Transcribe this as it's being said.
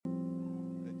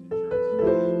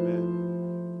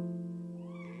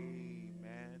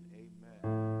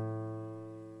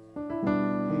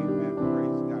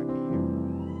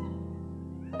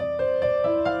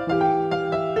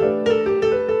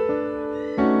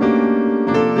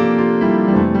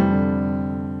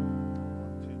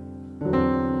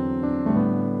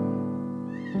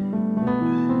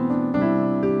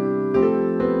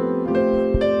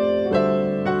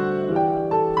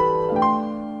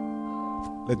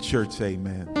church say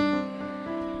amen?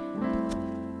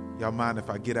 Y'all mind if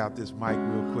I get out this mic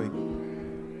real quick?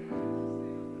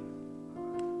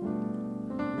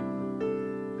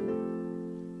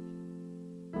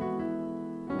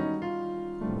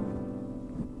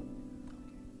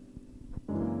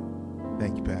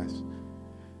 Thank you, Pastor.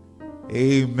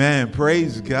 Amen.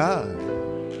 Praise God.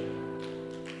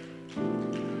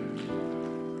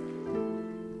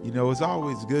 You know, it's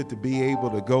always good to be able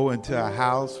to go into a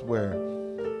house where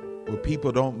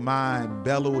people don't mind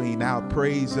bellowing out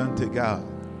praise unto God.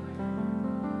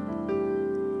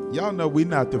 Y'all know we're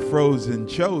not the frozen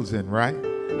chosen, right?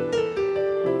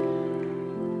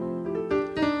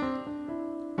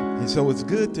 And so it's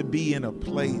good to be in a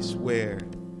place where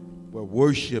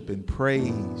worship and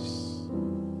praise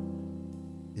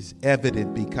is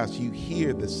evident, because you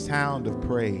hear the sound of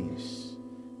praise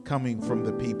coming from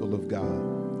the people of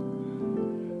God.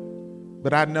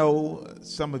 But I know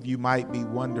some of you might be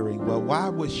wondering, well, why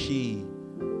was she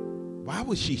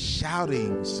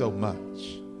shouting so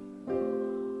much?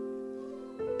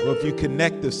 Well, if you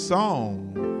connect the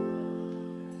song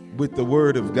with the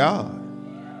Word of God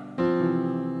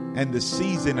and the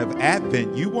season of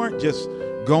Advent, you weren't just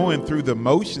going through the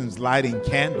motions, lighting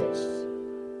candles,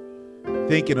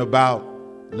 thinking about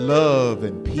love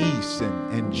and peace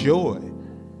and joy.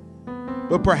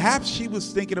 But perhaps she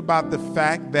was thinking about the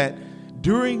fact that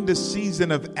during the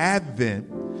season of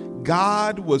Advent,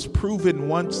 God was proven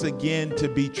once again to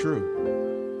be true.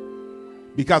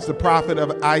 Because the prophet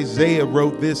of Isaiah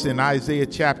wrote this in Isaiah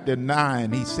chapter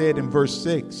 9. He said in verse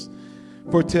 6,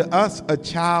 "For to us a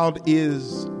child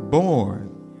is born,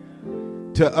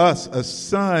 to us a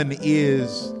son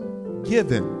is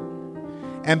given,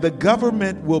 and the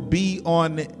government will be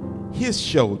on his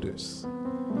shoulders,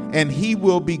 and he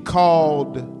will be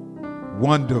called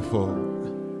Wonderful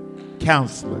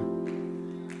Counselor,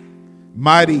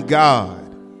 Mighty God,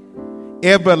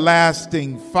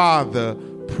 Everlasting Father,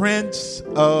 Prince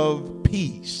of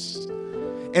Peace."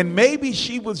 And maybe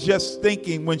she was just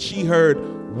thinking when she heard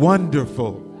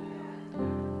wonderful,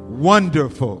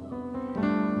 wonderful,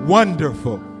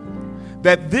 wonderful,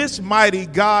 that this mighty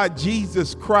God,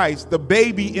 Jesus Christ, the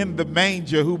baby in the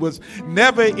manger who was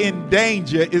never in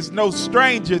danger, is no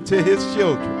stranger to his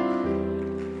children.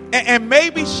 And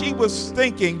maybe she was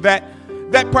thinking that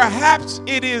perhaps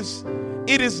it is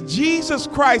Jesus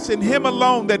Christ and him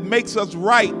alone that makes us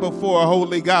right before a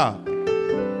holy God.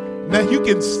 Now you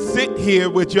can sit here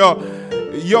with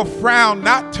your frown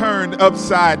not turned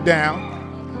upside down.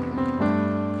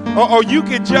 Or you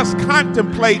can just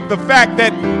contemplate the fact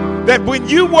that when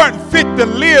you weren't fit to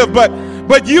live,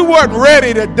 but you weren't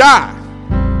ready to die,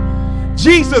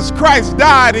 Jesus Christ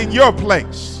died in your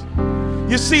place.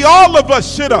 You see, all of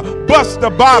us should have bust the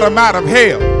bottom out of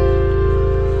hell,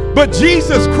 but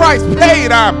Jesus Christ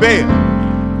paid our bail.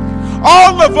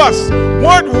 All of us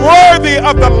weren't worthy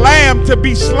of the Lamb to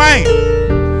be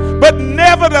slain, but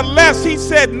nevertheless, he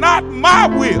said, "Not my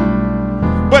will,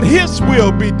 but his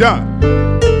will be done."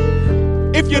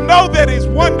 If you know that he's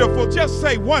wonderful, just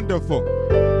say wonderful.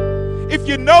 If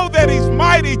you know that he's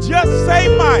mighty, just say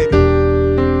mighty,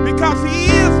 because he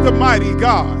is the mighty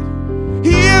God.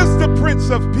 He is the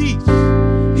Prince of Peace.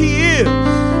 He is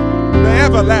the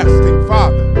Everlasting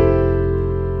Father.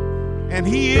 And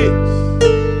he is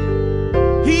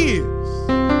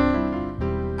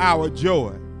our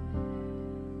joy.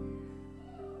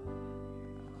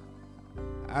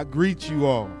 I greet you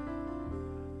all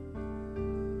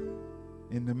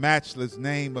in the matchless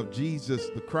name of Jesus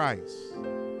the Christ.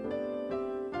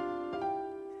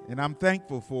 And I'm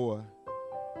thankful for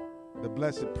the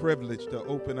blessed privilege to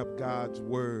open up God's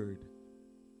Word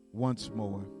once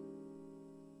more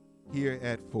here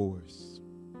at Force.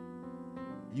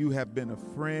 You have been a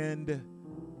friend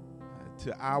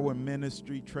to our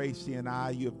ministry, Tracy and I.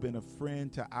 You have been a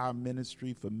friend to our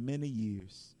ministry for many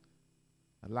years,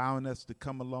 allowing us to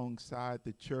come alongside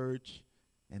the church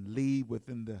and lead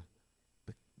within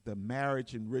the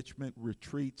marriage enrichment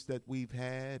retreats that we've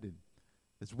had, and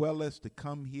as well as to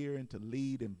come here and to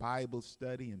lead in Bible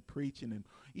study and preaching, and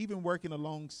even working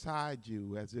alongside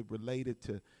you as it related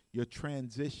to your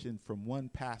transition from one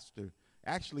pastor,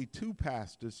 actually two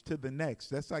pastors, to the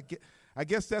next. I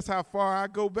guess that's how far I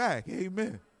go back.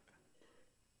 Amen.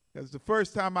 Because the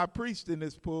first time I preached in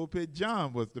this pulpit,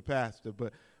 John was the pastor,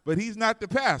 but he's not the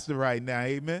pastor right now.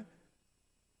 Amen.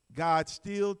 God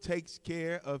still takes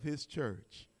care of his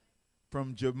church.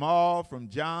 From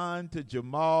John to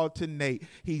Jamal to Nate,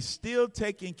 he's still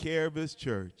taking care of his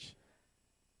church,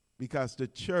 because the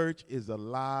church is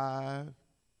alive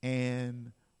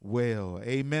and well.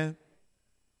 Amen.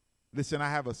 Listen, I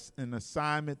have an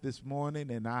assignment this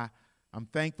morning, and I I'm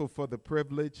thankful for the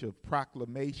privilege of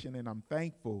proclamation, and I'm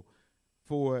thankful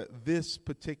for this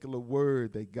particular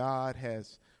word that God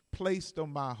has placed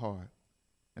on my heart.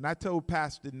 And I told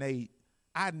Pastor Nate,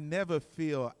 I never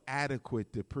feel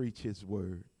adequate to preach his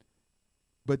word.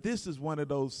 But this is one of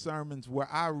those sermons where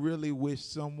I really wish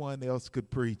someone else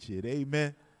could preach it.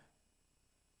 Amen.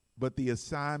 But the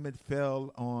assignment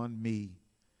fell on me.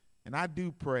 And I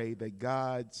do pray that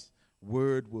God's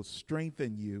word will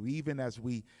strengthen you, even as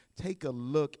we take a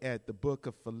look at the book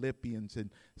of Philippians and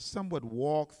somewhat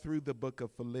walk through the book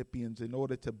of Philippians in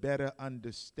order to better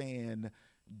understand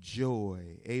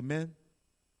joy. Amen?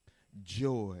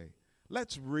 Joy.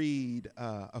 Let's read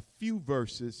a few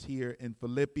verses here in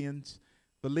Philippians.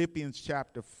 Philippians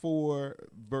chapter 4,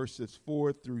 verses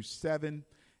 4 through 7.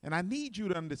 And I need you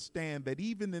to understand that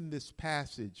even in this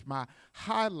passage, my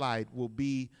highlight will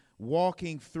be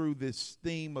walking through this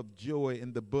theme of joy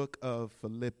in the book of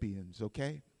Philippians,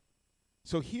 okay?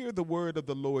 So hear the word of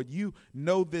the Lord. You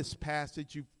know this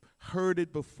passage. You've heard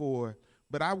it before,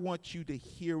 but I want you to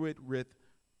hear it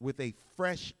with a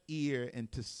fresh ear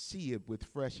and to see it with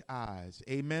fresh eyes.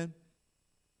 Amen?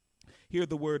 Hear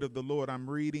the word of the Lord. I'm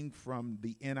reading from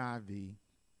the NIV.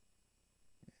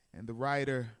 And the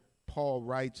writer, Paul,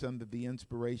 writes under the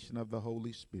inspiration of the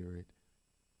Holy Spirit,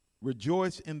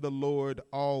 "Rejoice in the Lord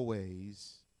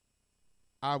always.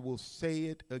 I will say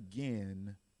it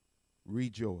again,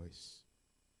 rejoice.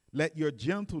 Let your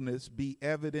gentleness be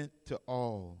evident to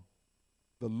all.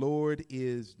 The Lord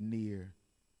is near.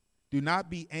 Do not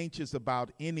be anxious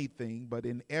about anything, but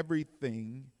in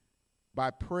everything, by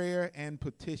prayer and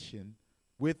petition,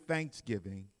 with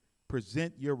thanksgiving,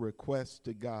 present your requests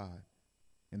to God.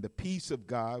 And the peace of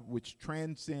God, which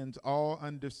transcends all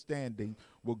understanding,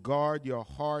 will guard your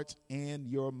hearts and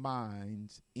your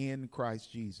minds in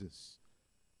Christ Jesus.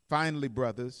 Finally,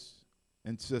 brothers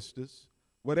and sisters,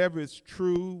 whatever is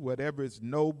true, whatever is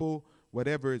noble,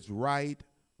 whatever is right,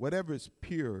 whatever is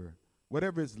pure,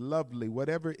 whatever is lovely,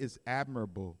 whatever is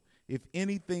admirable, if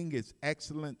anything is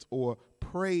excellent or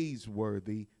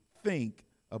praiseworthy, think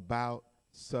about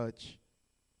such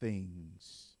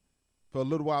things." For a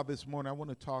little while this morning, I want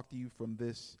to talk to you from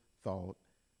this thought: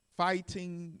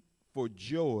 fighting for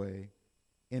joy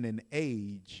in an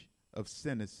age of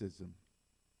cynicism.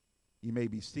 You may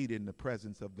be seated in the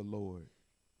presence of the Lord.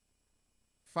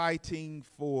 Fighting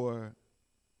for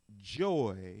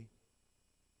joy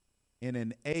in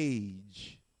an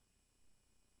age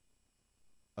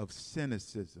of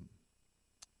cynicism.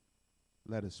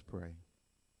 Let us pray.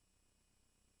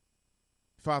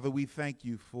 Father, we thank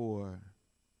you for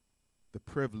the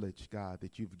privilege, God,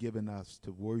 that you've given us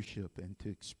to worship and to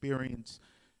experience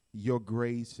your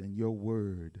grace and your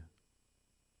word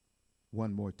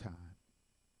one more time.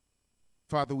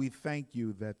 Father, we thank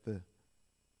you that the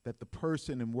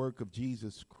person and work of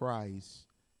Jesus Christ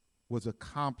was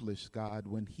accomplished, God,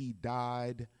 when he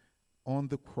died on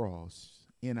the cross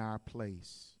in our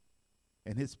place.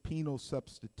 And his penal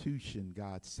substitution,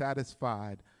 God,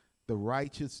 satisfied the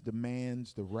righteous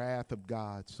demands, the wrath of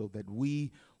God, so that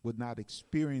we would not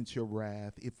experience your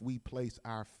wrath if we place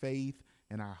our faith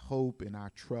and our hope and our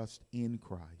trust in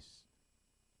Christ.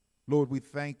 Lord, we're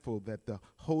thankful that the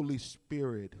Holy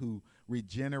Spirit who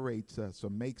regenerates us or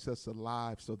makes us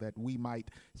alive so that we might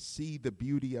see the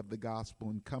beauty of the gospel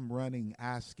and come running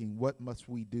asking, what must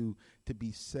we do to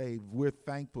be saved? We're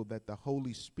thankful that the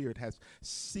Holy Spirit has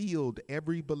sealed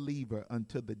every believer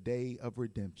until the day of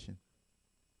redemption,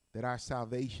 that our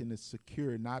salvation is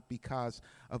secure not because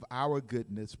of our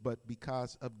goodness, but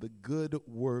because of the good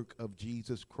work of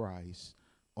Jesus Christ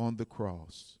on the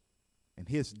cross. And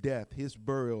his death, his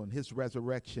burial, and his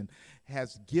resurrection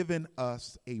has given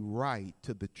us a right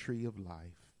to the tree of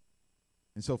life.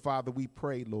 And so, Father, we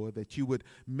pray, Lord, that you would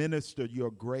minister your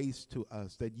grace to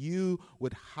us, that you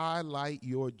would highlight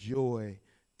your joy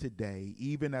today,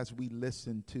 even as we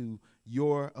listen to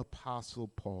your apostle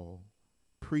Paul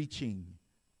preaching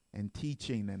and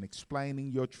teaching and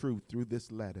explaining your truth through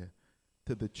this letter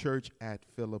to the church at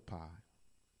Philippi.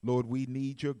 Lord, we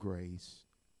need your grace.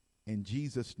 In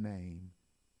Jesus' name,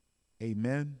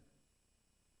 amen,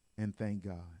 and thank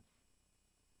God.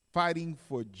 Fighting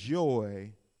for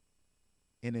joy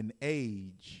in an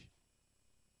age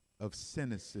of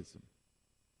cynicism.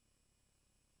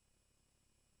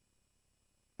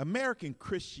 American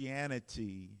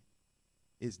Christianity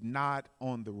is not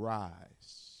on the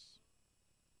rise.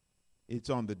 It's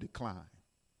on the decline.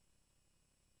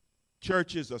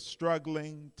 Churches are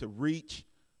struggling to reach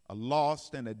a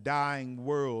lost and a dying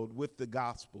world with the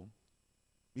gospel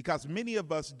because many of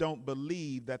us don't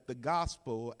believe that the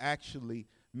gospel actually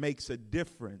makes a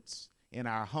difference in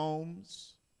our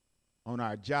homes, on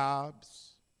our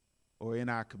jobs, or in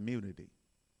our community.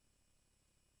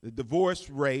 The divorce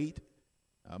rate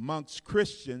amongst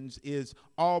Christians is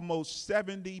almost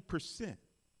 70%,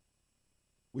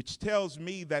 which tells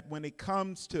me that when it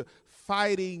comes to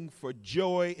fighting for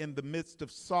joy in the midst of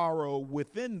sorrow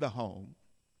within the home,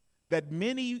 that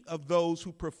many of those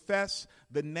who profess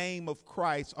the name of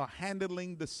Christ are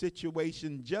handling the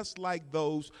situation just like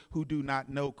those who do not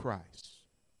know Christ.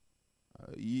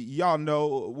 Y'all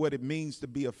know what it means to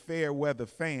be a fair weather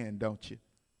fan, don't you?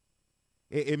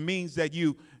 It means that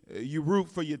you root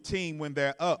for your team when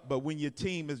they're up, but when your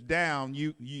team is down,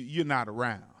 you're not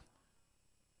around.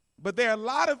 But there are a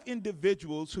lot of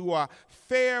individuals who are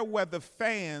fair weather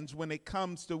fans when it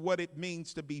comes to what it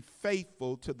means to be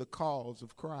faithful to the cause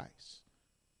of Christ.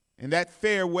 And that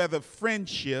fair weather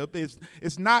friendship is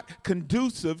not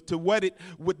conducive to what it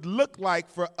would look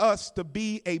like for us to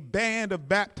be a band of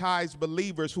baptized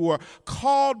believers who are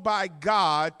called by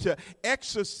God to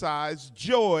exercise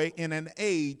joy in an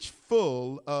age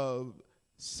full of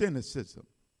cynicism.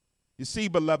 You see,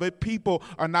 beloved, people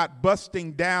are not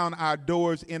busting down our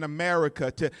doors in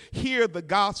America to hear the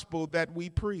gospel that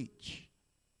we preach.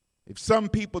 If some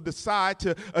people decide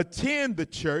to attend the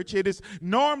church, it is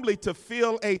normally to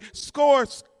fill a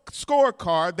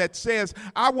scorecard that says,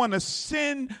 I want to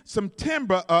send some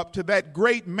timber up to that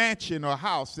great mansion or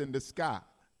house in the sky.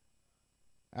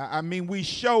 I mean, we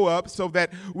show up so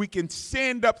that we can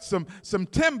send up some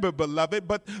timber, beloved.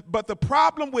 But the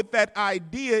problem with that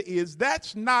idea is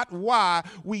that's not why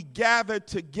we gather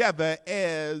together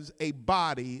as a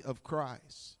body of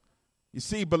Christ. You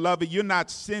see, beloved, you're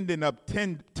not sending up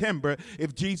timber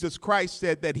if Jesus Christ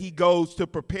said that he goes to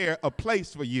prepare a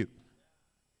place for you.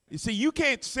 You see, you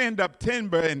can't send up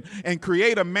timber and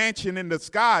create a mansion in the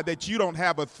sky that you don't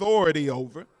have authority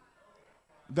over.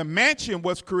 The mansion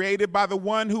was created by the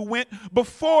one who went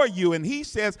before you. And he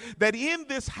says that in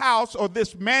this house or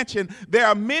this mansion, there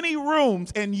are many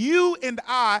rooms, and you and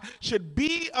I should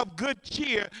be of good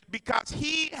cheer because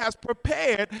he has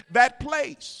prepared that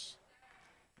place.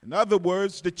 In other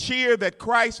words, the cheer that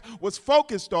Christ was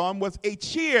focused on was a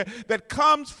cheer that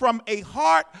comes from a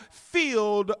heart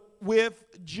filled with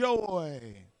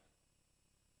joy.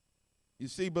 You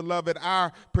see, beloved,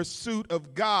 our pursuit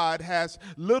of God has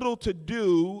little to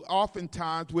do,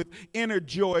 oftentimes, with inner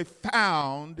joy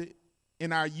found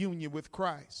in our union with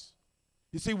Christ.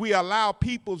 You see, we allow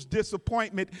people's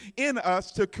disappointment in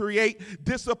us to create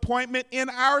disappointment in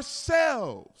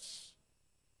ourselves.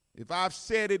 If I've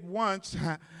said it once,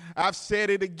 I've said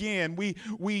it again.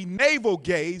 We navel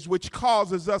gaze, which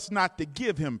causes us not to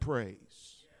give him praise.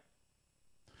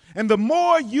 And the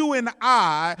more you and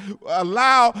I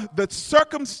allow the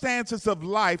circumstances of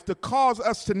life to cause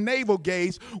us to navel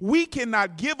gaze, we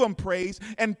cannot give him praise.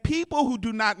 And people who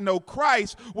do not know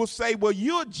Christ will say, well,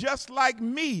 you're just like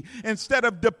me. Instead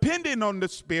of depending on the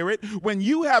Spirit, when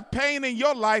you have pain in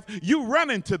your life, you run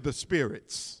into the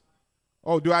spirits.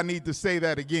 Oh, do I need to say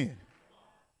that again?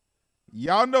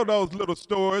 Y'all know those little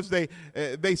stores, they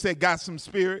say got some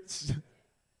spirits.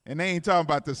 And they ain't talking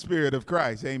about the Spirit of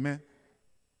Christ, amen?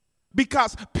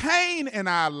 Because pain in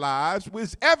our lives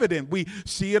is evident. We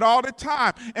see it all the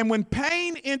time. And when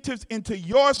pain enters into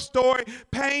your story,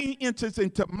 pain enters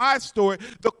into my story,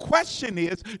 the question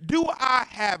is, do I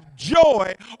have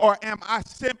joy or am I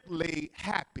simply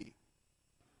happy?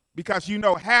 Because you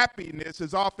know happiness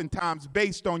is oftentimes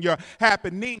based on your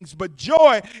happenings, but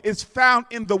joy is found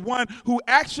in the one who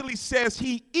actually says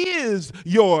he is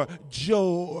your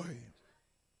joy.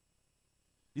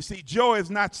 You see, joy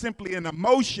is not simply an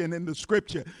emotion in the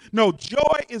scripture. No,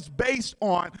 joy is based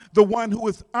on the one who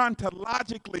is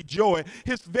ontologically joy.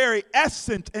 His very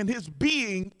essence and his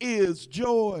being is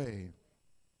joy.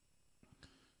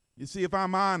 You see, if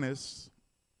I'm honest,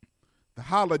 the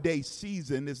holiday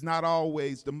season is not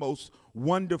always the most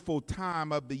wonderful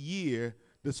time of the year,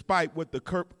 despite what the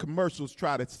commercials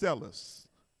try to sell us.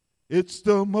 It's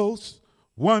the most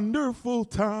wonderful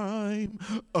time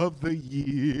of the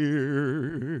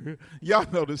year. Y'all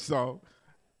know the song.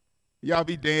 Y'all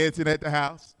be dancing at the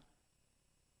house.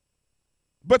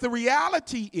 But the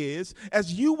reality is,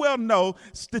 as you well know,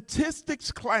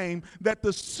 statistics claim that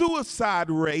the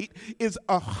suicide rate is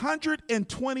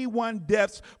 121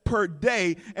 deaths per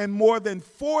day and more than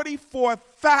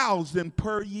 44,000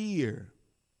 per year.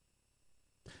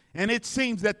 And it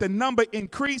seems that the number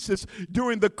increases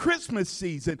during the Christmas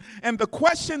season. And the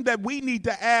question that we need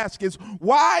to ask is,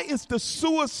 why is the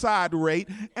suicide rate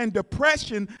and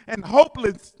depression and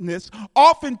hopelessness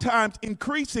oftentimes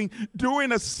increasing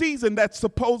during a season that's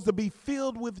supposed to be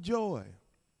filled with joy?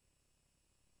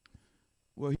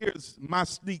 Well, here's my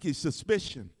sneaky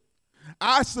suspicion.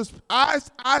 I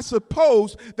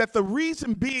suppose that the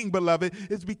reason being, beloved,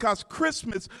 is because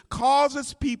Christmas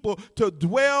causes people to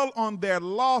dwell on their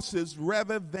losses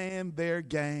rather than their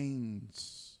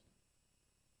gains.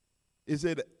 Is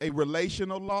it a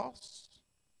relational loss?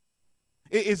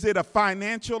 Is it a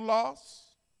financial loss?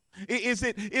 Is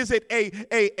it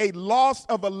a loss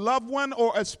of a loved one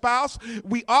or a spouse?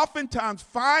 We oftentimes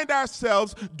find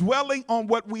ourselves dwelling on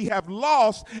what we have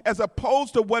lost as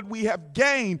opposed to what we have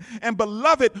gained. And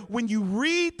beloved, when you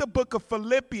read the book of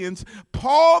Philippians,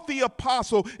 Paul the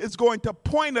apostle is going to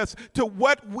point us to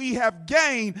what we have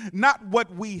gained, not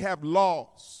what we have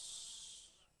lost.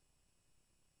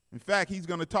 In fact, he's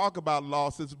going to talk about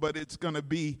losses, but it's going to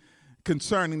be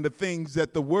concerning the things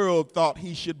that the world thought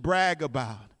he should brag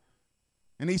about.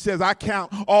 And he says, I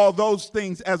count all those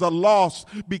things as a loss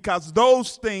because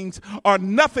those things are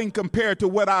nothing compared to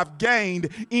what I've gained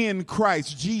in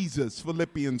Christ Jesus,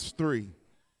 Philippians 3.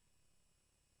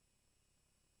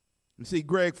 You see,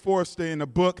 Greg Forster, in a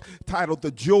book titled The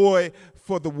Joy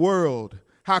for the World,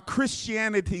 How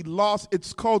Christianity Lost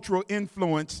Its Cultural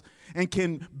Influence and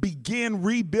Can Begin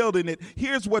Rebuilding It.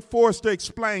 Here's what Forster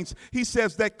explains. He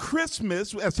says that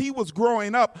Christmas, as he was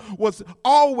growing up, was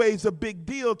always a big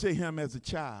deal to him as a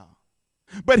child.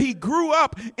 But he grew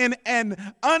up in an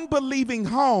unbelieving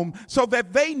home, so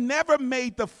that they never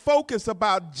made the focus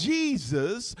about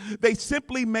Jesus. They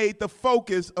simply made the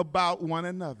focus about one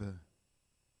another.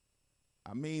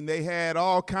 I mean, they had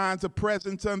all kinds of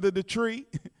presents under the tree.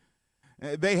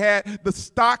 They had the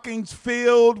stockings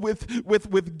filled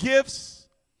with gifts,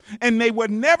 and they were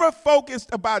never focused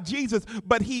about Jesus,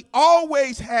 but he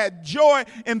always had joy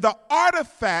in the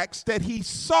artifacts that he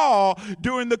saw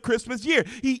during the Christmas year.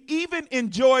 He even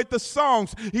enjoyed the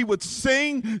songs. He would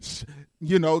sing,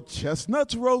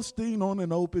 chestnuts roasting on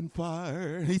an open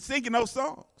fire. He's singing those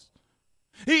songs.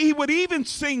 He would even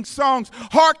sing songs,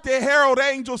 Hark the Herald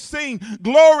Angels Sing,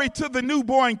 Glory to the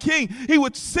Newborn King. He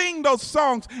would sing those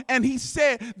songs, and he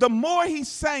said the more he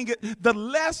sang it, the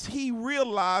less he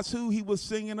realized who he was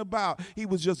singing about. He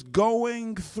was just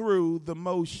going through the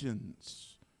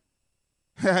motions.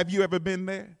 Have you ever been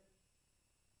there?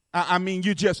 I mean,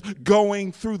 you're just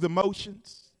going through the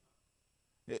motions.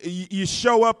 You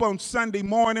show up on Sunday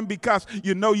morning because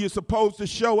you know you're supposed to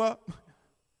show up.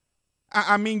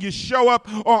 I mean, you show up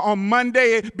on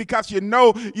Monday because you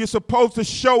know you're supposed to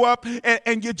show up,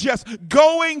 and you're just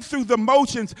going through the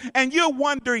motions, and you're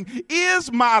wondering,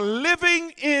 is my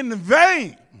living in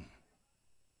vain?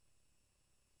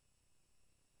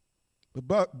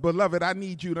 But, beloved, I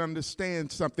need you to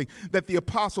understand something, that the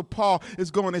Apostle Paul is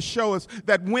going to show us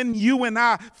that when you and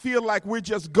I feel like we're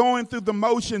just going through the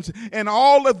motions and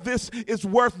all of this is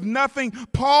worth nothing,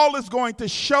 Paul is going to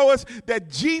show us that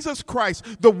Jesus Christ,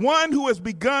 the one who has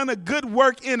begun a good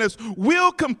work in us,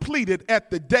 will complete it at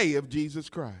the day of Jesus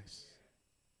Christ.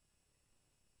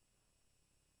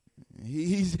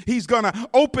 He's going to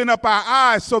open up our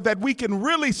eyes so that we can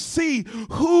really see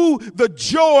who the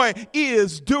joy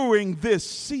is during this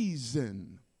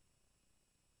season.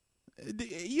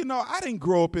 You know, I didn't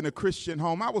grow up in a Christian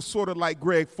home. I was sort of like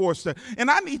Greg Forster.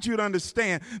 And I need you to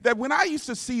understand that when I used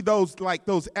to see those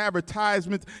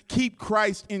advertisements, Keep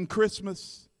Christ in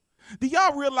Christmas, do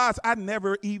y'all realize I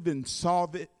never even saw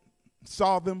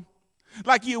them?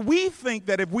 Like we think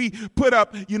that if we put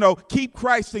up, Keep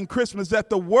Christ in Christmas, that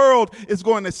the world is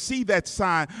going to see that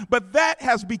sign. But that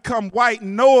has become white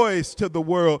noise to the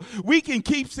world. We can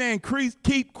keep saying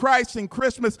Keep Christ in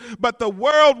Christmas, but the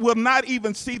world will not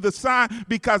even see the sign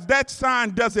because that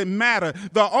sign doesn't matter.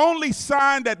 The only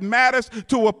sign that matters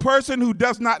to a person who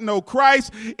does not know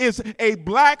Christ is a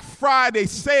Black Friday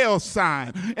sales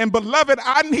sign. And beloved,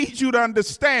 I need you to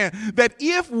understand that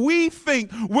if we think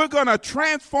we're going to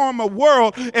transform a world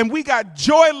and we got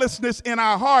joylessness in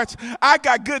our hearts, I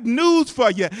got good news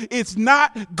for you. It's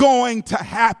not going to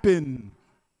happen.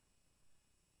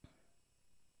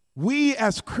 We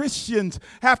as Christians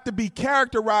have to be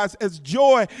characterized as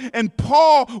joy. And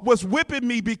Paul was whipping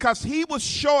me because he was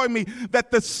showing me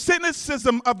that the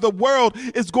cynicism of the world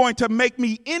is going to make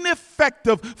me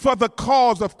ineffective for the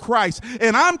cause of Christ.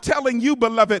 And I'm telling you,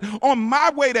 beloved, on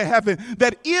my way to heaven,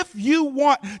 that if you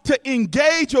want to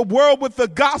engage a world with the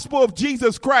gospel of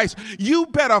Jesus Christ, you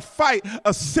better fight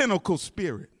a cynical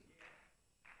spirit.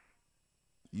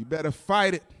 You better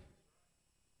fight it.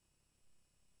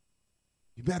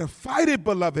 You better fight it,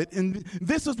 beloved. And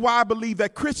this is why I believe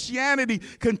that Christianity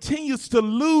continues to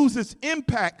lose its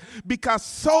impact, because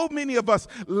so many of us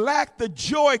lack the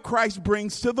joy Christ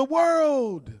brings to the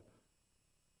world.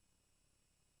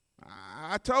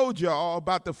 I told you all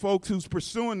about the folks who's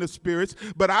pursuing the spirits,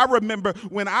 but I remember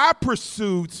when I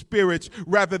pursued spirits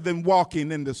rather than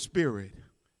walking in the spirit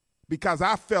because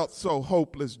I felt so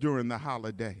hopeless during the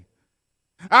holiday.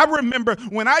 I remember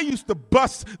when I used to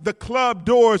bust the club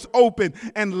doors open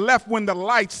and left when the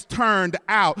lights turned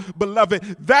out.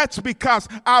 Beloved, that's because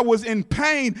I was in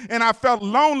pain and I felt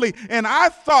lonely, and I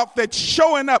thought that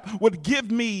showing up would give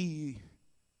me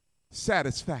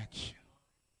satisfaction.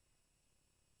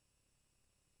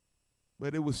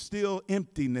 But it was still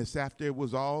emptiness after it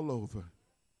was all over.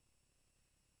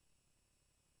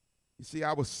 You see,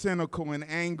 I was cynical and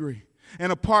angry.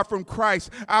 And apart from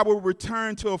Christ, I will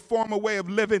return to a former way of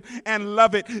living and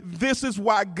love it. This is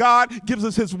why God gives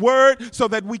us his word, so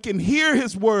that we can hear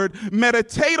his word,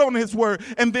 meditate on his word,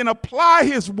 and then apply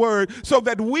his word so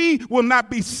that we will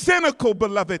not be cynical,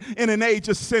 beloved, in an age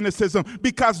of cynicism,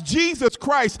 because Jesus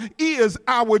Christ is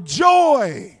our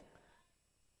joy.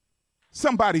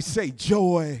 Somebody say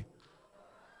joy.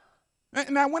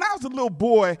 Now, when I was a little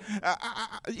boy,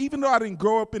 even though I didn't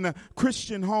grow up in a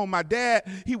Christian home, my dad,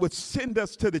 he would send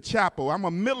us to the chapel. I'm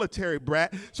a military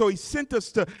brat, so he sent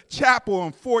us to chapel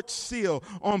on Fort Sill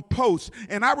on post.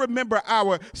 And I remember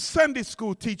our Sunday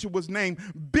school teacher was named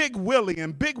Big Willie,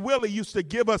 and Big Willie used to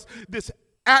give us this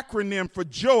acronym for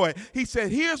joy. He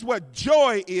said, here's what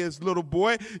joy is, little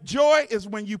boy. Joy is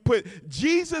when you put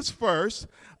Jesus first,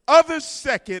 others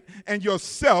second, and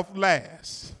yourself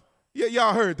last. Yeah,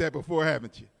 y'all heard that before,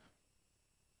 haven't you?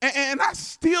 And I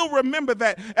still remember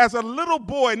that as a little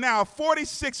boy, now a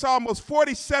 46, almost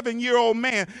 47-year-old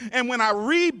man. And when I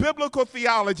read biblical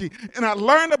theology and I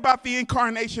learn about the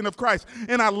incarnation of Christ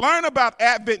and I learn about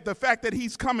Advent, the fact that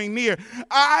he's coming near,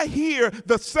 I hear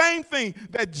the same thing,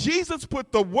 that Jesus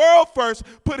put the world first,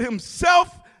 put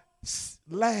himself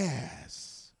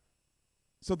last,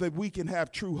 so that we can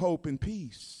have true hope and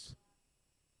peace.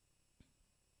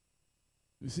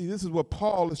 You see, this is what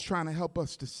Paul is trying to help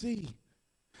us to see.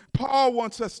 Paul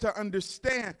wants us to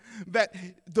understand that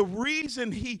the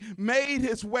reason he made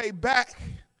his way back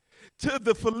to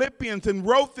the Philippians and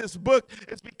wrote this book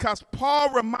is because Paul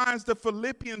reminds the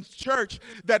Philippians church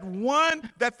that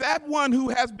that one who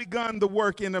has begun the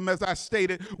work in them, as I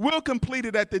stated, will complete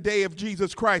it at the day of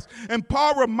Jesus Christ. And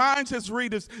Paul reminds his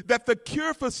readers that the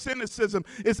cure for cynicism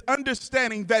is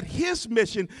understanding that his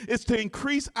mission is to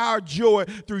increase our joy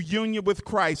through union with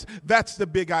Christ. That's the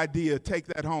big idea. Take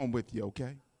that home with you,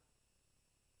 okay?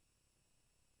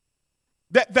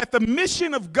 That the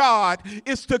mission of God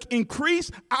is to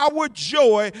increase our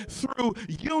joy through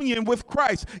union with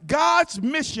Christ. God's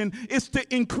mission is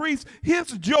to increase his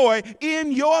joy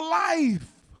in your life.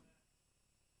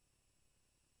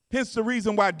 Hence the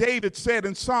reason why David said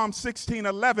in Psalm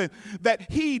 16:11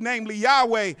 that he, namely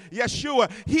Yahweh,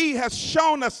 Yeshua, he has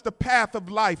shown us the path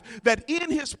of life, that in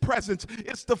his presence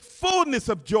is the fullness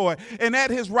of joy, and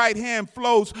at his right hand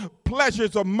flows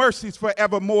pleasures or mercies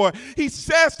forevermore. He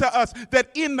says to us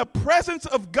that in the presence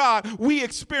of God, we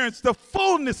experience the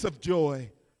fullness of joy.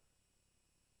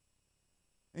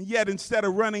 And yet, instead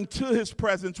of running to his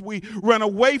presence, we run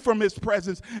away from his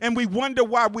presence, and we wonder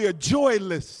why we are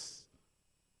joyless.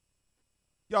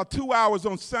 Y'all, 2 hours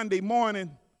on Sunday morning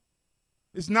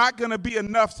is not going to be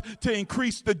enough to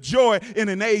increase the joy in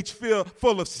an age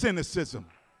full of cynicism.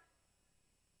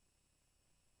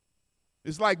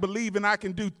 It's like believing I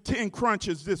can do 10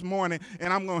 crunches this morning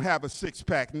and I'm going to have a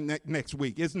six-pack next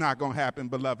week. It's not going to happen,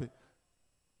 beloved.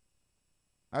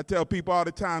 I tell people all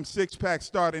the time, six-packs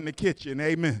start in the kitchen.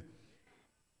 Amen.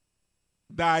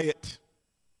 Diet.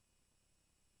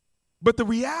 But the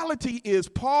reality is,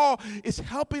 Paul is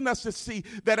helping us to see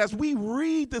that as we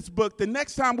read this book, the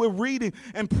next time we're reading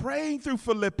and praying through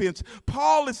Philippians,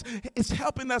 Paul is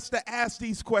helping us to ask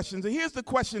these questions. And here's the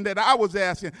question that I was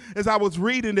asking as I was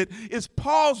reading it. Is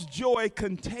Paul's joy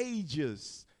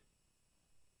contagious?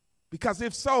 Because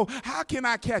if so, how can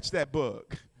I catch that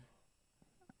bug?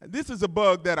 This is a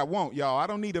bug that I want, y'all. I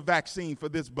don't need a vaccine for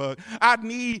this bug. I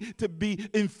need to be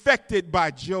infected by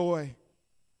joy.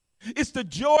 It's the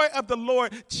joy of the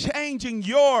Lord changing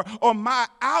your or my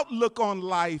outlook on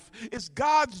life. It's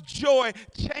God's joy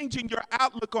changing your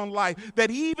outlook on life, that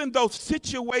even though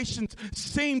situations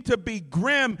seem to be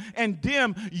grim and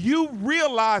dim, you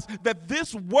realize that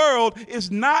this world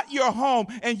is not your home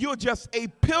and you're just a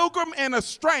pilgrim and a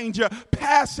stranger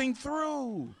passing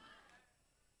through.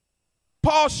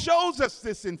 Paul shows us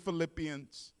this in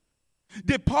Philippians.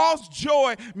 Did Paul's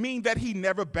joy mean that he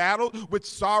never battled with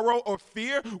sorrow or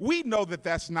fear? We know that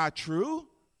that's not true.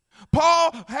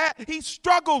 He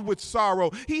struggled with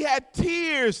sorrow. He had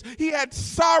tears. He had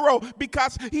sorrow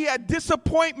because he had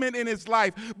disappointment in his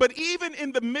life. But even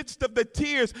in the midst of the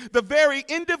tears, the very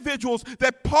individuals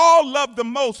that Paul loved the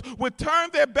most would turn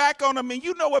their back on him. And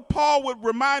you know what Paul would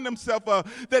remind himself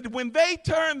of? That when they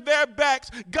turn their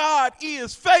backs, God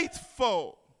is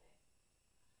faithful.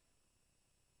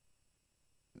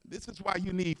 This is why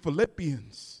you need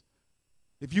Philippians.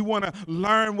 If you want to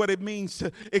learn what it means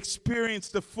to experience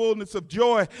the fullness of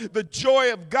joy, the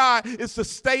joy of God is the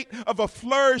state of a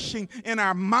flourishing in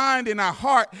our mind, in our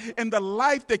heart, and the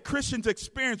life that Christians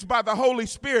experience by the Holy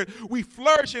Spirit. We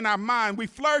flourish in our mind, we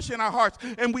flourish in our hearts,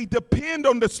 and we depend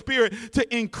on the Spirit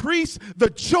to increase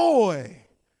the joy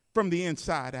from the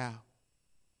inside out.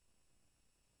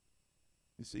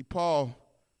 You see, Paul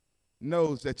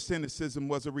knows that cynicism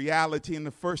was a reality in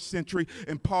the first century,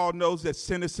 and Paul knows that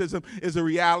cynicism is a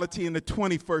reality in the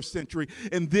 21st century.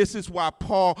 And this is why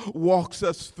Paul walks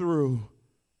us through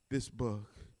this book.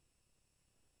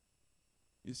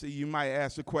 You see, you might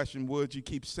ask the question, Wood, you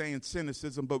keep saying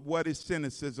cynicism, but what is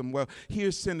cynicism? Well,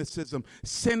 here's cynicism.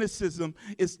 Cynicism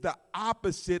is the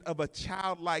opposite of a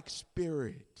childlike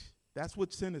spirit. That's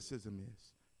what cynicism is.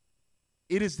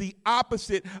 It is the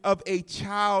opposite of a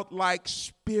childlike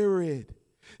spirit.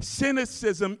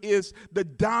 Cynicism is the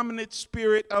dominant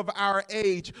spirit of our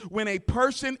age. When a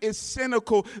person is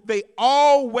cynical, they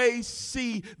always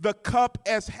see the cup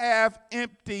as half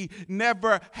empty,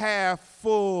 never half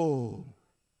full.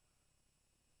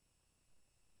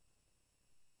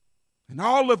 And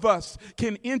all of us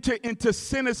can enter into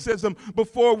cynicism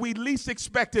before we least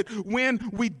expect it when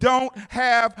we don't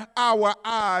have our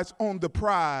eyes on the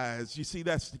prize. You see,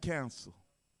 that's the counsel.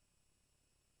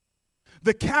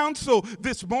 The counsel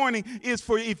this morning is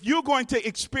for if you're going to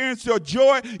experience your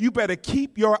joy, you better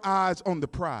keep your eyes on the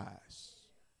prize.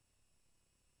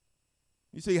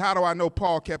 You see, how do I know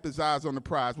Paul kept his eyes on the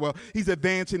prize? Well, he's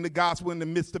advancing the gospel in the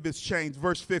midst of his chains.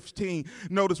 Verse 15,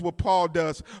 notice what Paul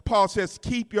does. Paul says,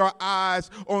 keep your eyes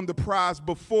on the prize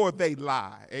before they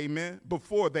lie. Amen?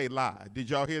 Before they lie. Did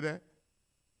y'all hear that?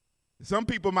 Some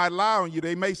people might lie on you.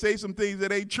 They may say some things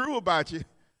that ain't true about you.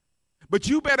 But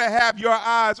you better have your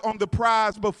eyes on the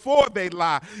prize before they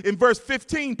lie. In verse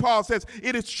 15, Paul says,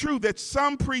 it is true that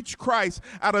some preach Christ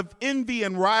out of envy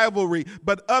and rivalry,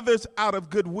 but others out of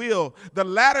goodwill. The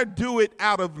latter do it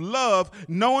out of love,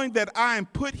 knowing that I am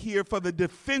put here for the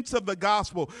defense of the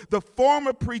gospel. The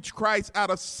former preach Christ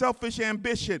out of selfish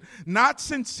ambition, not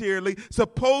sincerely,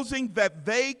 supposing that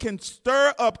they can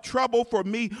stir up trouble for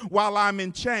me while I'm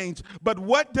in chains. But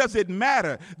what does it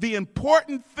matter? The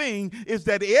important thing is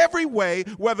that every way,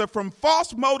 whether from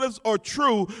false motives or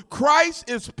true, Christ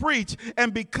is preached,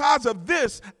 and because of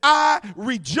this, I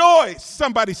rejoice.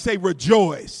 Somebody say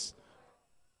rejoice.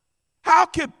 How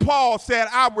could Paul say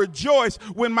I rejoice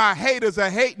when my haters are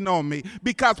hating on me?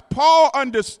 Because Paul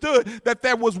understood that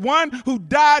there was one who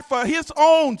died for his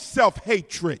own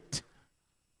self-hatred,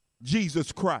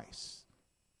 Jesus Christ.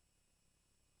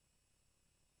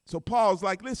 So Paul's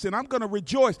like, listen, I'm going to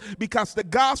rejoice because the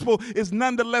gospel is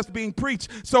nonetheless being preached.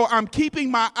 So I'm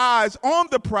keeping my eyes on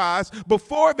the prize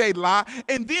before they lie.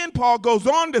 And then Paul goes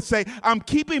on to say, I'm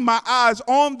keeping my eyes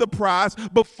on the prize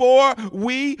before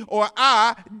we or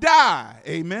I die.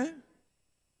 Amen.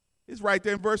 It's right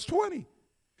there in verse 20.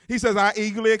 He says, I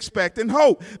eagerly expect and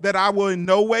hope that I will in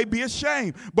no way be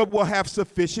ashamed, but will have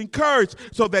sufficient courage,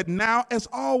 so that now, as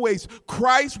always,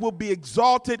 Christ will be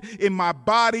exalted in my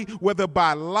body, whether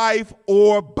by life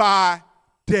or by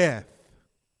death.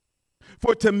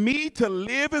 For to me to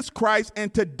live is Christ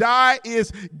and to die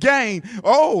is gain.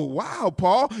 Oh, wow,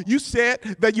 Paul, you said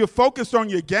that you're focused on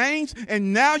your gains,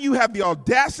 and now you have the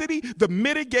audacity, the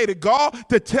mitigated gall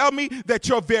to tell me that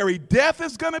your very death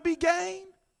is going to be gain?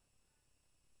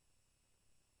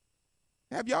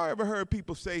 Have y'all ever heard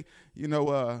people say,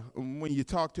 when you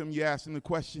talk to them, you ask them the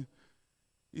question,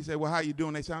 you say, well, how you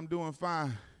doing? They say, I'm doing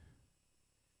fine.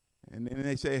 And then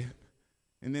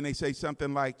they say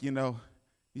something like, you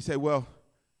say, well,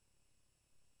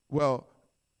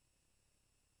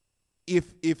 if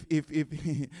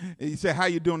you say, how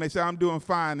you doing? They say, I'm doing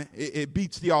fine. It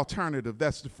beats the alternative.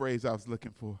 That's the phrase I was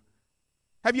looking for.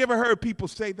 Have you ever heard people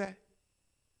say that?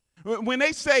 When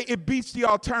they say it beats the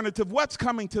alternative, what's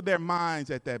coming to their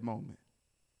minds at that moment?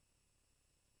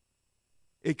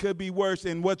 It could be worse,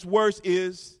 and what's worse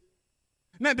is,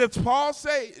 now does Paul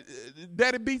say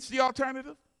that it beats the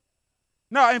alternative?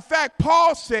 No, in fact,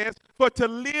 Paul says, for to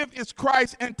live is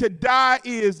Christ and to die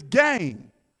is gain.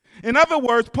 In other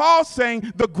words, Paul's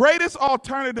saying the greatest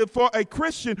alternative for a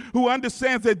Christian who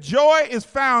understands that joy is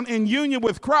found in union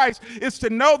with Christ is to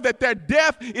know that their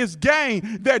death is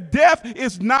gain. Their death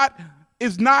is not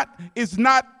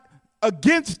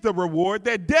against the reward.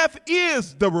 Their death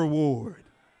is the reward.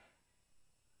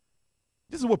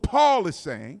 This is what Paul is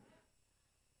saying.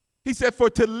 He said, for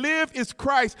to live is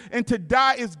Christ and to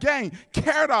die is gain.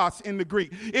 Keratos in the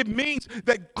Greek. It means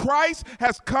that Christ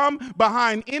has come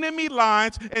behind enemy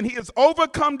lines and he has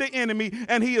overcome the enemy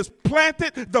and he has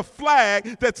planted the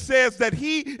flag that says that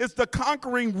he is the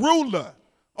conquering ruler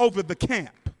over the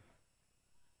camp.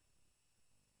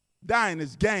 Dying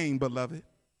is gain, beloved.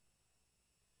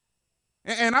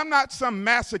 And I'm not some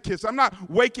masochist. I'm not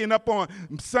waking up on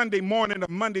Sunday morning or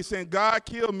Monday saying, God,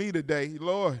 kill me today,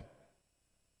 Lord.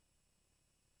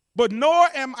 But nor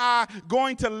am I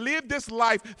going to live this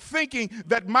life thinking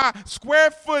that my square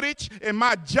footage and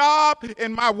my job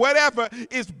and my whatever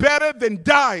is better than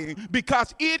dying,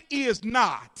 because it is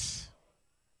not.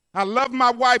 I love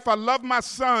my wife, I love my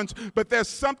sons, but there's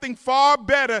something far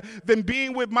better than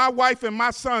being with my wife and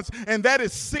my sons, and that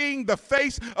is seeing the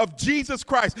face of Jesus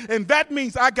Christ. And that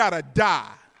means I gotta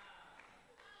die.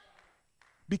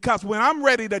 Because when I'm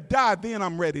ready to die, then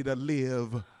I'm ready to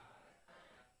live.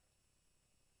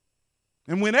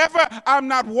 And whenever I'm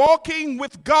not walking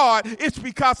with God, it's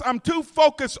because I'm too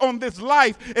focused on this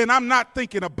life and I'm not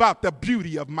thinking about the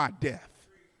beauty of my death.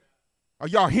 Are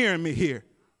y'all hearing me here?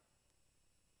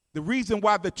 The reason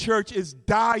why the church is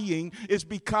dying is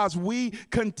because we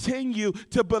continue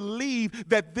to believe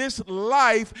that this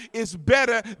life is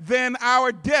better than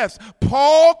our deaths.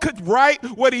 Paul could write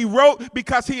what he wrote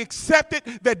because he accepted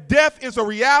that death is a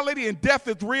reality and death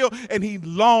is real, and he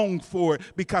longed for it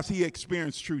because he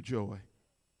experienced true joy.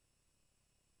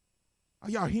 Are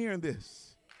y'all hearing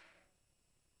this?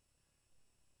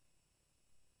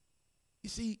 You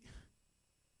see,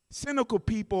 cynical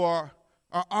people are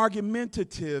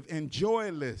argumentative and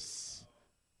joyless.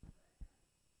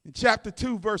 In chapter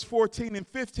 2, verse 14 and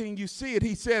 15, you see it.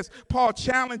 He says, Paul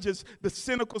challenges the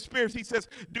cynical spirits. He says,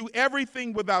 do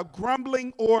everything without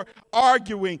grumbling or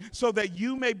arguing, so that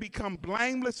you may become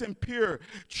blameless and pure,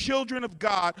 children of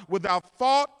God, without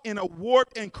fault in a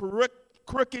warped and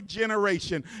crooked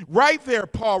generation. Right there,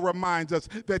 Paul reminds us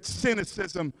that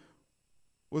cynicism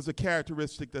was a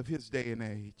characteristic of his day and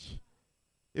age.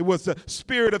 It was the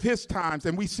spirit of his times,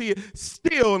 and we see it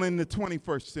still in the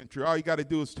 21st century. All you got to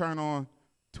do is turn on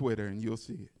Twitter and you'll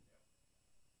see it.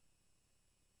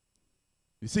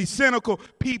 You see, cynical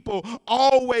people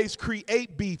always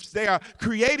create beefs. They are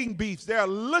creating beefs. They are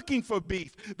looking for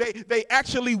beef. They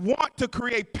actually want to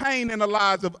create pain in the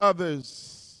lives of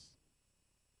others.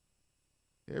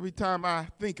 Every time I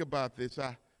think about this,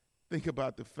 I think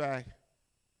about the fact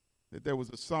that there was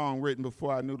a song written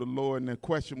before I knew the Lord, and the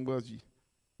question was,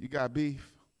 you got beef?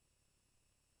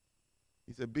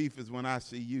 He said, beef is when I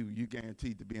see you. You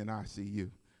guaranteed to be in ICU.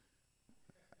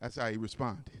 That's how he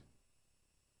responded.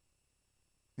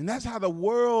 And that's how the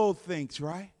world thinks,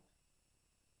 right?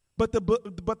 But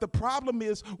the problem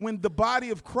is when the body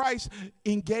of Christ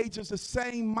engages the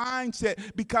same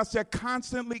mindset, because they're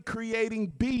constantly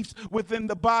creating beefs within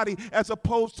the body as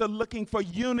opposed to looking for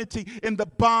unity in the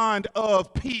bond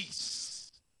of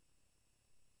peace.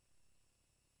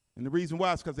 And the reason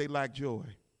why is because they lack joy.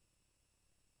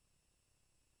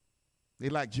 They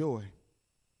lack joy.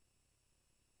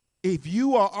 If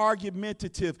you are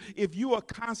argumentative, if you are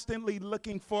constantly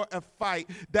looking for a fight,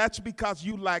 that's because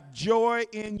you lack joy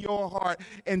in your heart,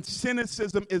 and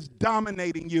cynicism is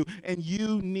dominating you, and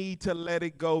you need to let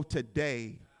it go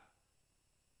today.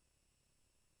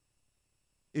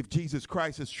 If Jesus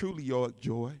Christ is truly your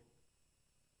joy,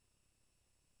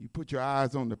 you put your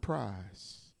eyes on the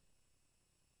prize.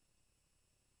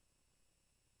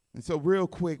 And so real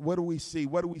quick, what do we see?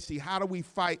 What do we see? How do we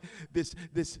fight this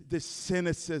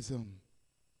cynicism?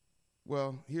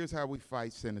 Well, here's how we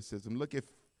fight cynicism. Look at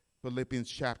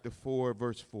Philippians chapter 4,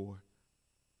 verse 4.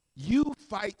 You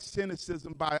fight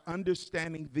cynicism by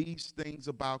understanding these things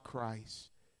about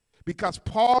Christ. Because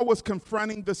Paul was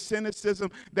confronting the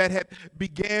cynicism that had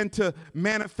began to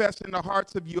manifest in the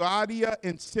hearts of Euodia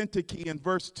and Syntyche in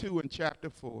verse 2 in chapter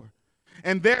 4.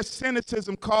 And their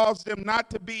cynicism caused them not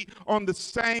to be on the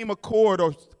same accord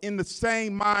or in the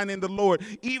same mind in the Lord,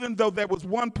 even though there was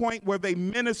one point where they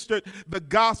ministered the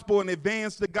gospel and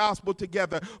advanced the gospel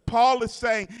together. Paul is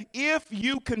saying, if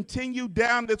you continue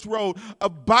down this road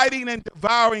of biting and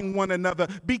devouring one another,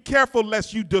 be careful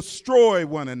lest you destroy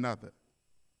one another.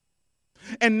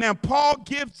 And now Paul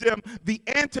gives them the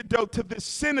antidote to this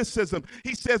cynicism.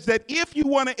 He says that if you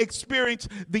want to experience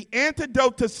the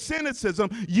antidote to cynicism,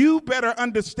 you better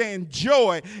understand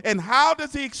joy. And how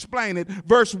does he explain it?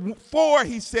 Verse 4,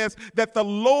 he says that the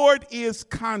Lord is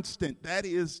constant. That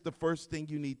is the first thing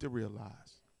you need to realize.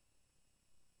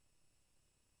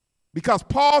 Because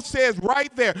Paul says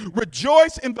right there,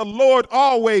 rejoice in the Lord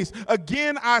always.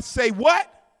 Again, I say what?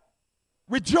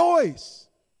 Rejoice.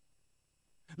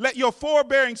 Let your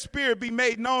forbearing spirit be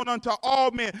made known unto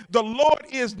all men. The Lord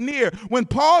is near. When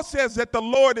Paul says that the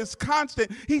Lord is constant,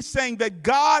 he's saying that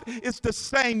God is the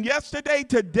same yesterday,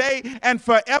 today, and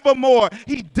forevermore.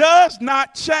 He does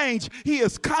not change. He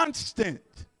is constant.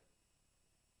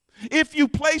 If you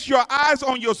place your eyes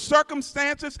on your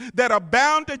circumstances that are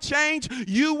bound to change,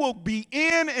 you will be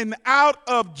in and out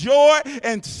of joy,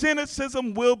 and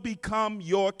cynicism will become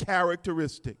your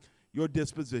characteristic, your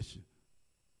disposition.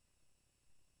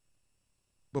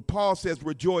 But Paul says,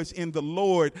 rejoice in the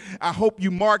Lord. I hope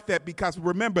you mark that, because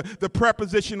remember, the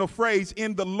prepositional phrase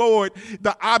in the Lord,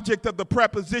 the object of the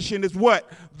preposition is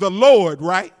what? The Lord,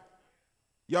 right?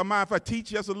 Y'all mind if I teach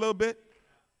just a little bit?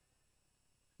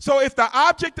 So if the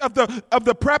object of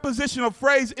the prepositional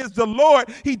phrase is the Lord,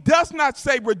 he does not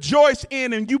say rejoice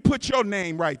in and you put your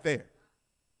name right there.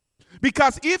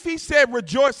 Because if he said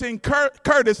rejoice in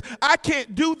Curtis, I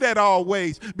can't do that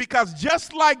always, because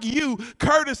just like you,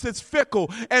 Curtis is fickle.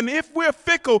 And if we're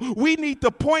fickle, we need to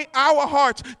point our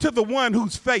hearts to the one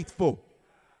who's faithful.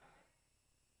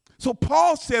 So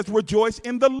Paul says rejoice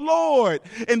in the Lord.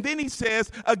 And then he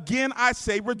says, again, I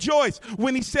say rejoice.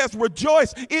 When he says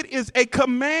rejoice, it is a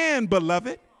command,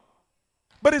 beloved.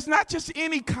 But it's not just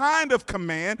any kind of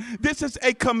command. This is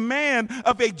a command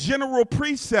of a general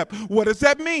precept. What does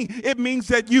that mean? It means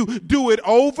that you do it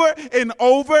over and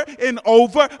over and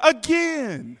over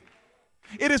again.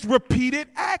 It is repeated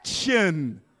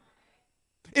action.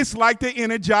 It's like the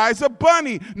Energizer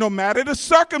Bunny. No matter the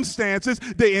circumstances,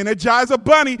 the Energizer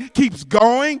Bunny keeps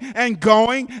going and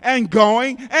going and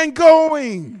going and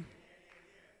going.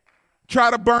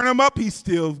 Try to burn him up, he's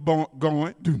still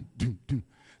going.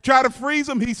 Try to freeze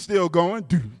him, he's still going.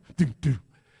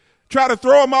 Try to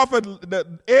throw him off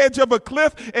the edge of a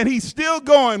cliff, and he's still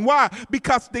going. Why?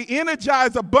 Because the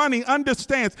Energizer Bunny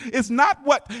understands it's not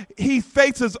what he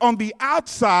faces on the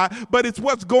outside, but it's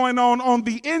what's going on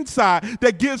the inside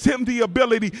that gives him the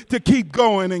ability to keep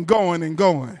going and going and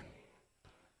going.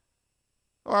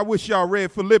 Oh, I wish y'all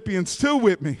read Philippians 2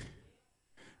 with me.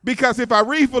 Because if I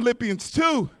read Philippians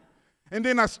 2, and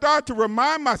then I start to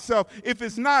remind myself, if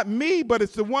it's not me, but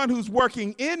it's the one who's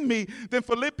working in me, then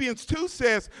Philippians 2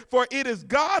 says, for it is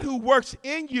God who works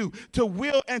in you to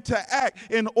will and to act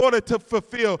in order to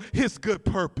fulfill his good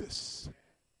purpose.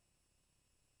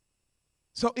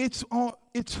 So it's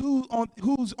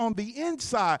who's on the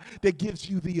inside that gives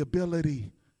you the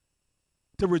ability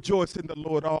to rejoice in the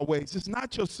Lord always. It's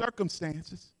not your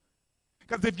circumstances.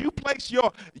 Because if you place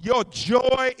your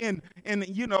joy in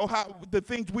you know how the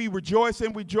things we rejoice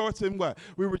in what?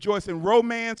 We rejoice in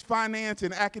romance, finance,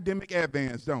 and academic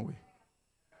advance, don't we?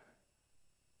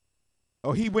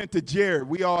 Oh, he went to Jared.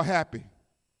 We all happy.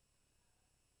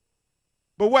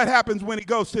 But what happens when he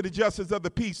goes to the justice of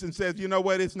the peace and says, you know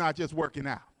what, it's not just working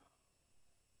out?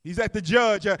 He's at the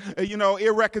judge,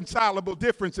 irreconcilable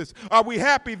differences. Are we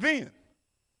happy then?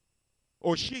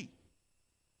 Or she?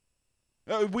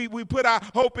 We put our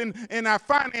hope in our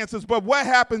finances, but what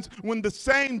happens when the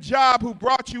same job who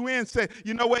brought you in said,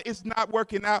 you know what, it's not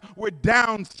working out, we're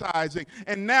downsizing,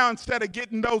 and now instead of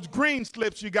getting those green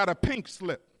slips, you got a pink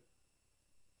slip.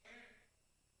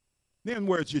 Then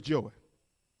where's your joy?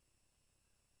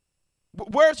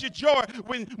 Where's your joy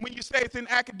when you say it's in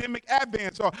academic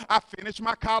advance, or I finished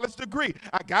my college degree,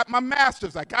 I got my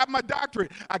master's, I got my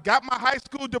doctorate, I got my high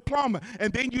school diploma,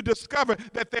 and then you discover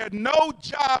that there are no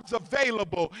jobs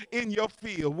available in your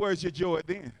field? Where's your joy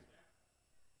then?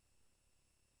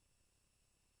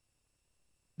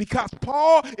 Because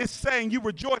Paul is saying you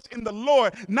rejoice in the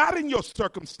Lord, not in your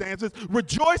circumstances.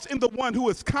 Rejoice in the one who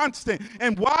is constant.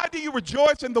 And why do you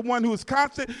rejoice in the one who is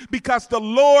constant? Because the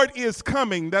Lord is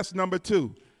coming. That's number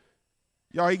 2.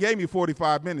 Y'all, he gave me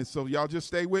 45 minutes, so y'all just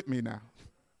stay with me now.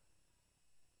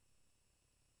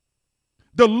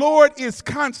 The Lord is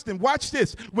constant. Watch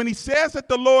this. When he says that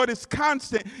the Lord is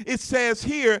constant, it says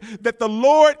here that the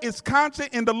Lord is constant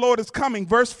and the Lord is coming.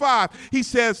 Verse 5, he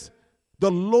says,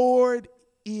 the Lord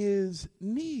is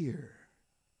near.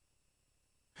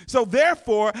 So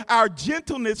therefore, our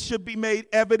gentleness should be made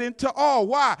evident to all.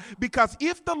 Why? Because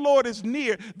if the Lord is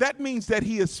near, that means that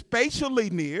he is spatially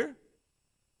near,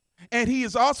 and he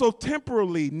is also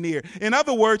temporally near. In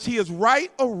other words, he is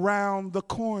right around the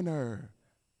corner.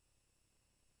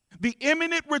 The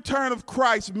imminent return of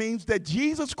Christ means that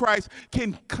Jesus Christ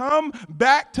can come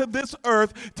back to this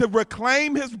earth to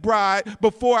reclaim his bride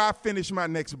before I finish my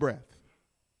next breath.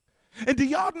 And do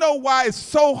y'all know why it's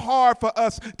so hard for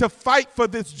us to fight for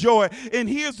this joy? And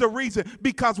here's the reason: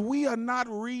 because we are not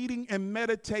reading and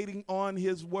meditating on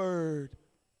his word.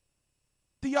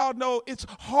 Do y'all know it's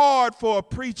hard for a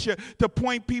preacher to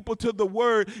point people to the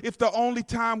word if the only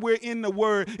time we're in the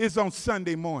word is on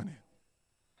Sunday morning?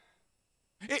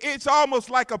 It's almost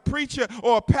like a preacher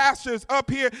or a pastor is up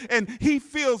here and he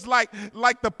feels like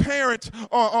the parents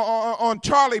on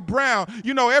Charlie Brown.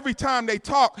 You know, every time they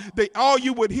talk, all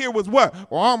you would hear was what?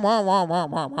 Wah, wah, wah, wah,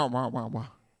 wah, wah, wah, wah, wah.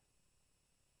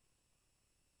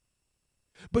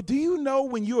 But do you know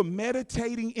when you're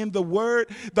meditating in the word,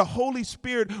 the Holy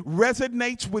Spirit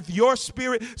resonates with your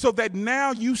spirit so that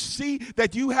now you see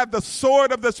that you have the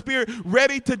sword of the Spirit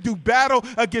ready to do battle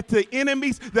against the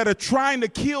enemies that are trying to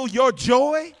kill your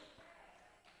joy?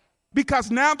 Because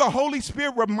now the Holy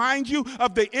Spirit reminds you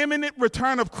of the imminent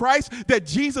return of Christ, that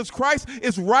Jesus Christ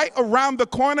is right around the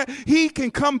corner. He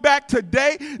can come back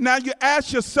today. Now you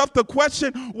ask yourself the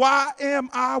question, why am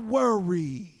I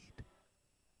worried?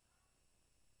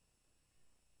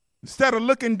 Instead of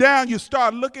looking down, you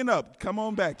start looking up. Come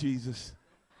on back, Jesus.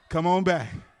 Come on back.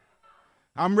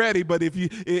 I'm ready, but if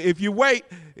you wait,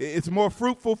 it's more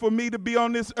fruitful for me to be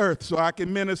on this earth so I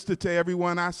can minister to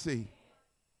everyone I see.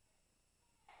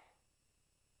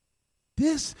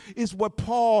 This is what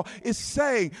Paul is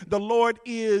saying. The Lord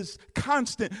is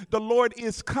constant. The Lord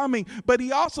is coming. But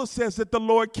he also says that the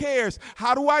Lord cares.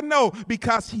 How do I know?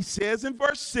 Because he says in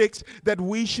verse 6 that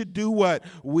we should do what?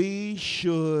 We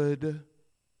should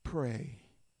pray.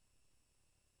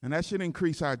 And that should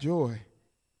increase our joy.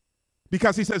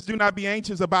 Because he says, do not be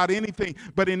anxious about anything,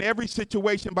 but in every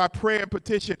situation by prayer and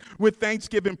petition with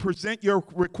thanksgiving, present your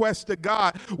request to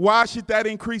God. Why should that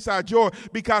increase our joy?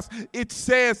 Because it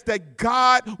says that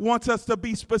God wants us to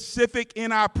be specific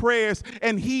in our prayers,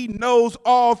 and he knows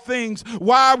all things.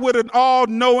 Why would an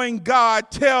all-knowing God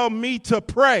tell me to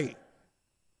pray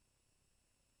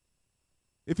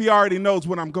if he already knows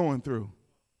what I'm going through?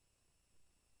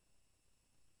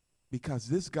 Because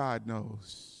this God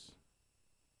knows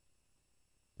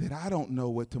that I don't know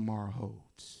what tomorrow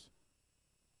holds.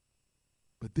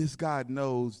 But this God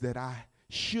knows that I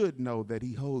should know that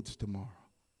he holds tomorrow.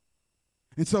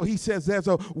 And so he says there's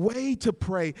a way to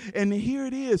pray. And here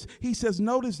it is. He says,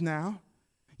 notice now,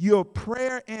 your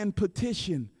prayer and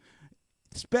petition,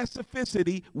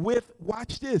 specificity with,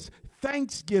 watch this,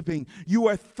 thanksgiving. You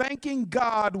are thanking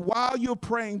God while you're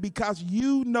praying because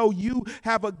you know you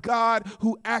have a God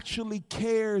who actually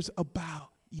cares about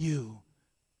you.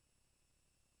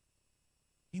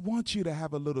 He wants you to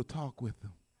have a little talk with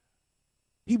him.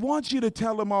 He wants you to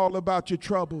tell him all about your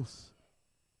troubles.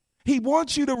 He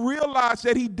wants you to realize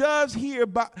that he does hear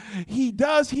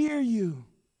you.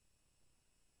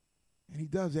 And he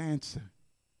does answer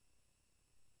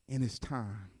in his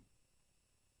time.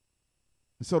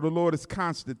 And so the Lord is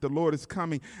constant, the Lord is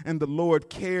coming, and the Lord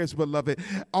cares, beloved.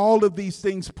 All of these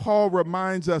things, Paul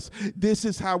reminds us, this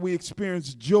is how we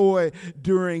experience joy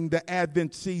during the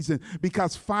Advent season.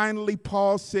 Because finally,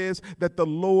 Paul says that the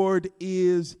Lord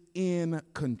is in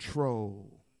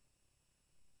control.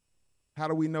 How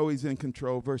do we know he's in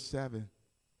control? Verse 7.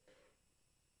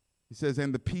 He says,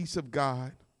 and the peace of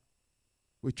God,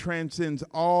 which transcends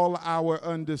all our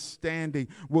understanding,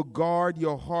 will guard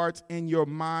your hearts and your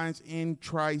minds in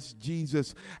Christ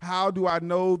Jesus. How do I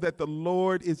know that the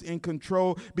Lord is in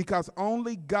control? Because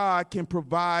only God can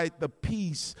provide the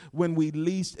peace when we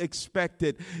least expect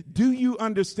it. Do you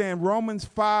understand? Romans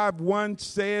 5:1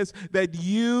 says that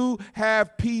you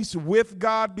have peace with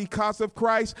God because of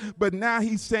Christ, but now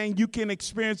he's saying you can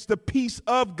experience the peace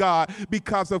of God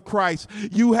because of Christ.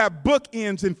 You have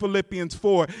bookends in Philippians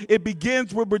 4. It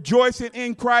begins with rejoicing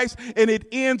in Christ, and it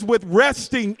ends with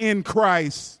resting in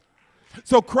Christ.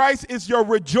 So Christ is your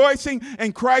rejoicing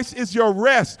and Christ is your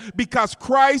rest because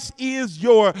Christ is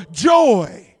your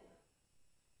joy.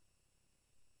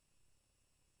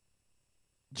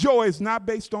 Joy is not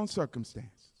based on circumstances.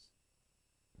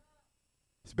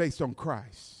 It's based on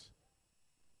Christ.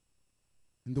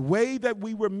 And the way that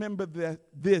we remember that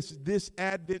this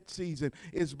Advent season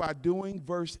is by doing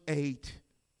verse 8.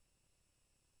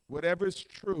 Whatever is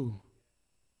true,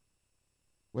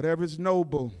 whatever is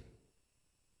noble,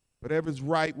 whatever is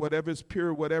right, whatever is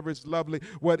pure, whatever is lovely,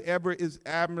 whatever is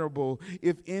admirable,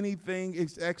 if anything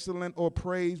is excellent or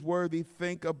praiseworthy,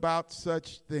 think about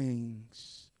such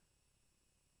things.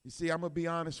 You see, I'm going to be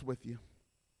honest with you.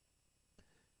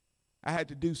 I had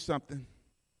to do something.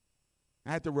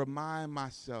 I had to remind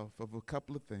myself of a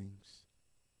couple of things.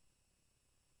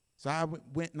 So I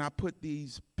went and I put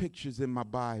these pictures in my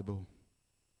Bible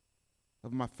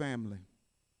of my family.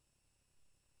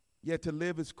 Yet to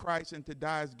live is Christ and to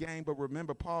die is gain. But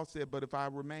remember, Paul said, but if I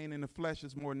remain in the flesh,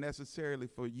 it's more necessarily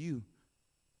for you.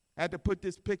 I had to put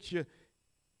this picture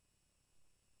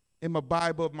in my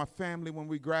Bible of my family when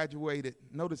we graduated.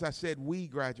 Notice I said we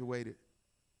graduated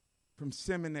from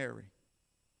seminary.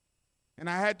 And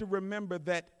I had to remember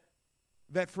that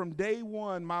from day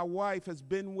one, my wife has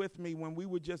been with me when we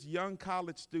were just young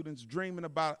college students dreaming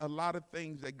about a lot of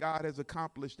things that God has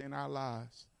accomplished in our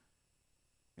lives.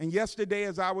 And yesterday,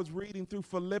 as I was reading through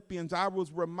Philippians, I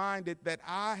was reminded that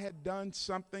I had done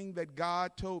something that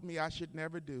God told me I should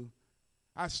never do.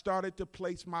 I started to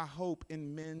place my hope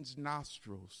in men's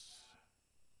nostrils.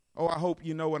 Oh, I hope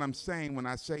you know what I'm saying when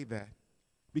I say that.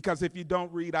 Because if you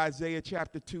don't, read Isaiah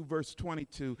chapter 2, verse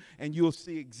 22, and you'll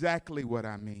see exactly what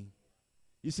I mean.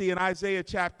 You see, in Isaiah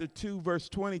chapter 2, verse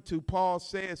 22, Paul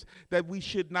says that we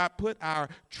should not put our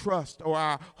trust or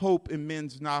our hope in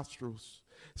men's nostrils.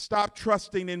 Stop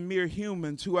trusting in mere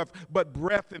humans who have but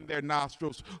breath in their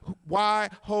nostrils. Why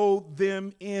hold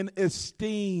them in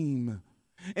esteem?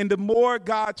 And the more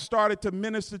God started to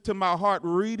minister to my heart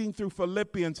reading through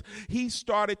Philippians, he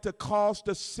started to cause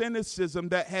the cynicism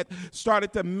that had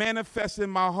started to manifest in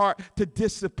my heart to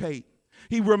dissipate.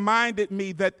 He reminded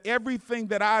me that everything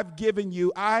that I have given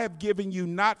you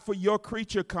not for your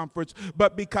creature comforts,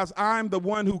 but because I'm the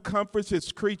one who comforts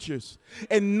his creatures.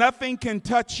 And nothing can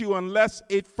touch you unless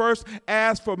it first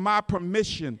asks for my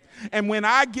permission. And when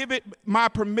I give it my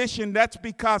permission, that's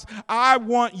because I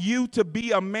want you to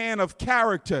be a man of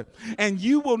character. And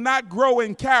you will not grow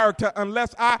in character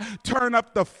unless I turn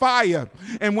up the fire.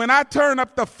 And when I turn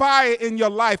up the fire in your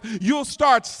life, you'll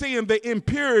start seeing the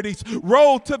impurities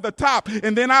roll to the top.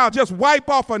 And then I'll just wipe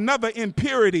off another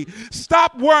impurity.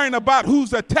 Stop worrying about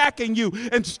who's attacking you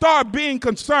and start being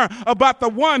concerned about the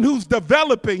one who's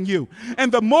developing you.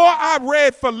 And the more I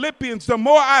read Philippians, the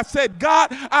more I said, God,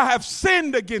 I have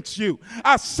sinned against you.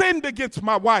 I sinned against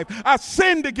my wife. I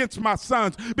sinned against my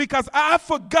sons because I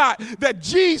forgot that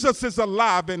Jesus is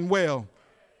alive and well.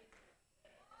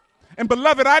 And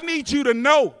beloved, I need you to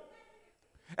know,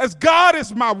 as God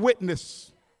is my witness,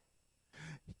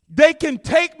 they can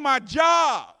take my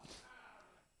job.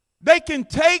 They can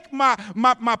take my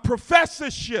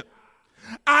professorship.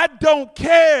 I don't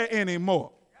care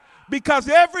anymore because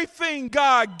everything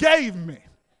God gave me,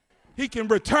 he can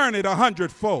return it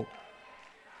 100-fold.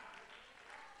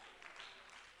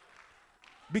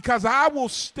 Because I will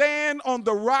stand on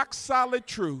the rock solid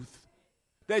truth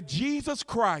that Jesus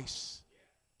Christ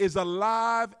is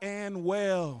alive and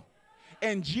well.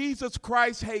 And Jesus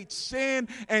Christ hates sin,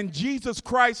 and Jesus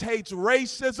Christ hates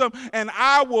racism, and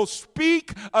I will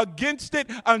speak against it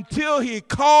until he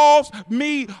calls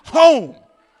me home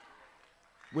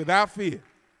without fear.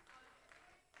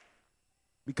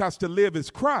 Because to live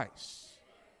is Christ,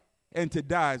 and to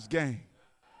die is gain.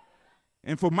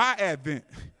 And for my advent,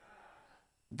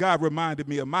 God reminded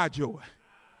me of my joy.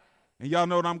 And y'all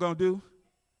know what I'm going to do?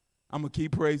 I'm going to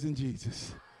keep praising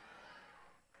Jesus.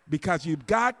 Because you've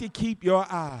got to keep your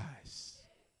eyes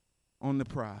on the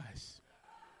prize.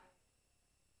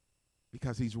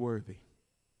 Because he's worthy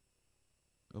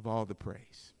of all the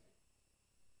praise.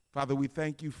 Father, we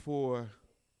thank you for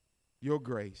your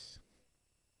grace.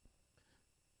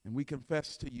 And we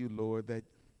confess to you, Lord, that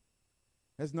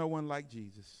there's no one like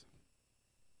Jesus.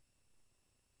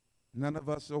 None of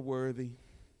us are worthy.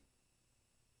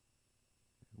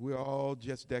 We're all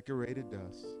just decorated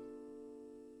dust.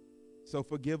 So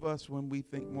forgive us when we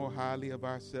think more highly of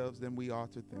ourselves than we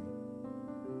ought to think.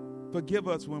 Forgive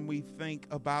us when we think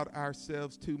about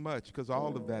ourselves too much, because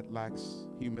all of that lacks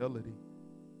humility.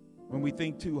 When we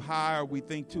think too high or we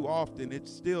think too often, it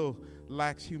still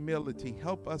lacks humility.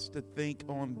 Help us to think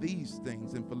on these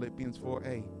things in Philippians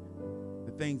 4:8.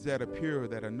 The things that are pure,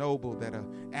 that are noble, that are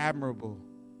admirable,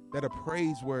 that are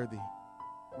praiseworthy.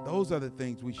 Those are the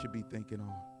things we should be thinking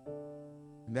on.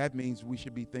 And that means we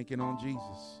should be thinking on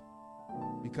Jesus.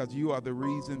 Because you are the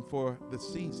reason for the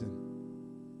season.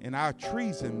 And our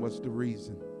treason was the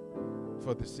reason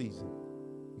for the season.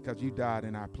 Because you died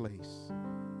in our place.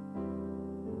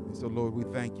 And so, Lord, we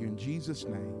thank you in Jesus'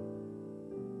 name.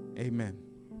 Amen.